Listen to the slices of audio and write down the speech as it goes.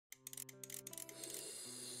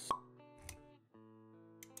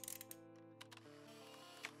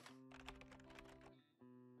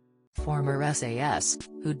Former SAS,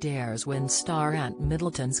 Who Dares Win star Ant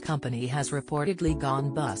Middleton's company has reportedly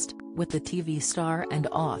gone bust, with the TV star and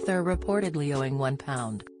author reportedly owing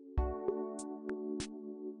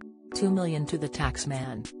 £1.2 million to the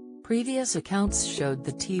taxman. Previous accounts showed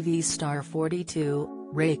the TV star 42,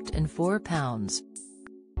 raked in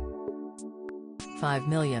 £4.5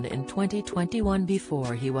 million in 2021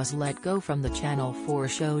 before he was let go from the Channel 4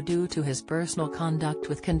 show due to his personal conduct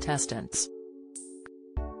with contestants.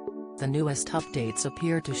 The newest updates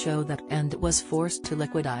appear to show that Ant was forced to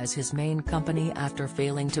liquidize his main company after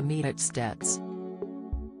failing to meet its debts.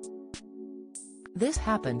 This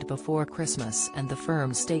happened before Christmas, and the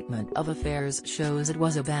firm's statement of affairs shows it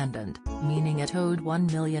was abandoned, meaning it owed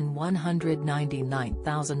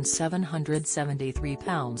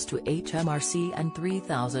 £1,199,773 to HMRC and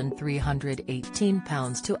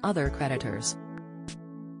 £3,318 to other creditors.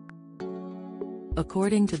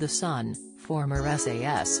 According to The Sun, former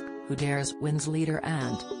SAS, Who Dares Win's leader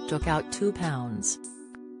Ant, took out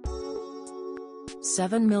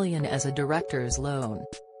 £2.7 million as a director's loan.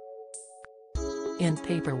 In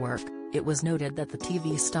paperwork, it was noted that the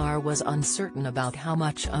TV star was uncertain about how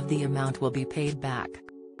much of the amount will be paid back.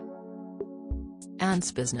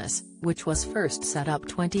 Ant's business, which was first set up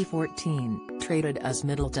 2014, traded as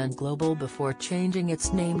Middleton Global before changing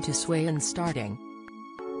its name to Sway starting.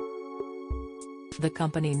 The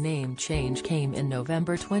company name change came in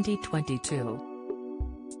November 2022.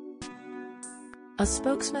 A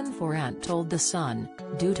spokesman for Ant told The Sun,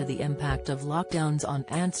 due to the impact of lockdowns on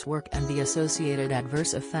Ant's work and the associated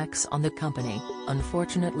adverse effects on the company,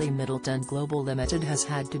 unfortunately Middleton Global Limited has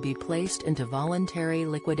had to be placed into voluntary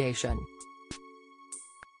liquidation.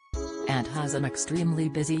 Ant has an extremely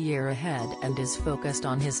busy year ahead and is focused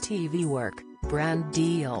on his TV work, brand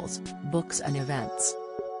deals, books and events.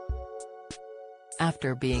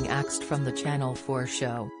 After being axed from the Channel 4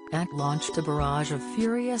 show, Ant launched a barrage of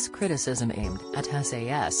furious criticism aimed at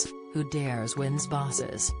SAS, Who Dares Win's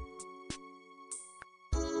bosses.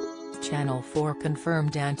 Channel 4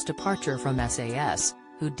 confirmed Ant's departure from SAS,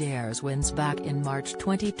 Who Dares Win's back in March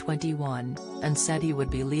 2021, and said he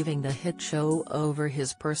would be leaving the hit show over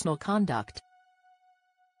his personal conduct.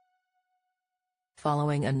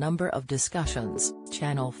 Following a number of discussions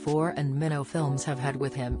Channel 4 and Minnow Films have had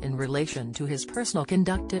with him in relation to his personal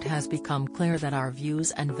conduct, it has become clear that our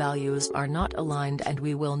views and values are not aligned and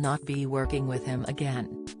we will not be working with him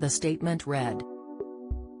again, the statement read.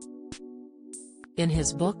 In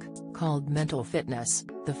his book, called Mental Fitness,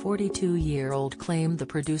 the 42-year-old claimed the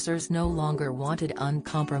producers no longer wanted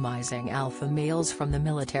uncompromising alpha males from the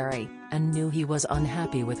military, and knew he was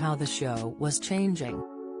unhappy with how the show was changing.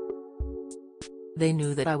 They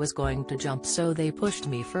knew that I was going to jump, so they pushed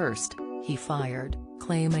me first, he fired,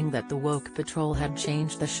 claiming that the woke patrol had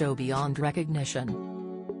changed the show beyond recognition.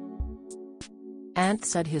 Ant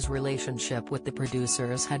said his relationship with the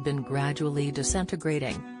producers had been gradually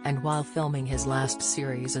disintegrating, and while filming his last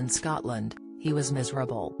series in Scotland, he was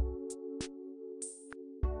miserable.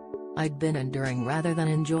 I'd been enduring rather than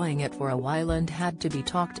enjoying it for a while and had to be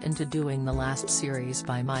talked into doing the last series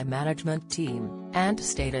by my management team, Ant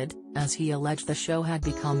stated, as he alleged the show had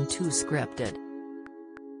become too scripted.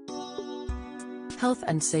 Health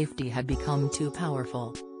and safety had become too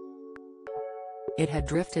powerful. It had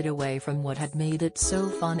drifted away from what had made it so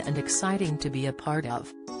fun and exciting to be a part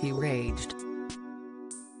of, he raged.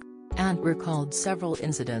 Ant recalled several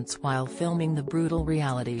incidents while filming the brutal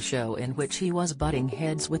reality show in which he was butting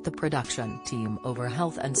heads with the production team over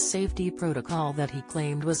health and safety protocol that he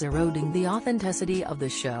claimed was eroding the authenticity of the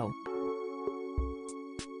show.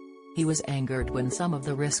 He was angered when some of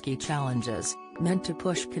the risky challenges, meant to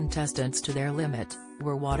push contestants to their limit,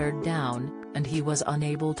 were watered down, and he was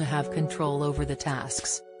unable to have control over the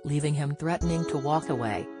tasks, leaving him threatening to walk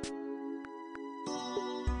away.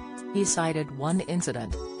 He cited one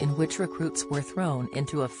incident, in which recruits were thrown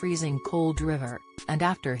into a freezing cold river, and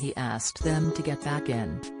after he asked them to get back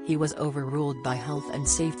in, he was overruled by health and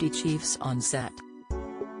safety chiefs on set.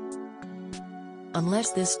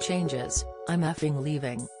 "Unless this changes, I'm effing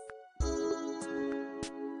leaving.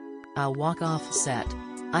 I'll walk off set.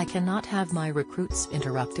 I cannot have my recruits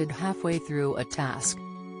interrupted halfway through a task.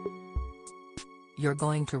 You're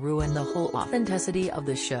going to ruin the whole authenticity of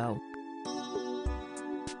the show.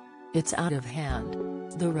 It's out of hand."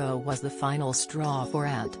 The row was the final straw for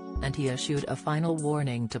Ant, and he issued a final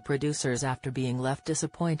warning to producers after being left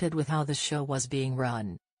disappointed with how the show was being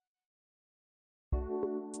run.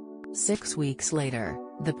 6 weeks later,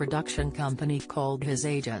 the production company called his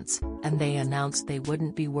agents, and they announced they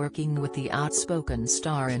wouldn't be working with the outspoken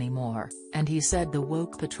star anymore, and he said the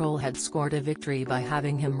woke patrol had scored a victory by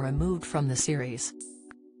having him removed from the series.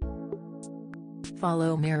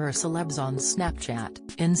 Follow Mirror Celebs on Snapchat,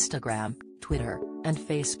 Instagram, Twitter, and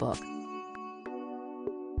Facebook.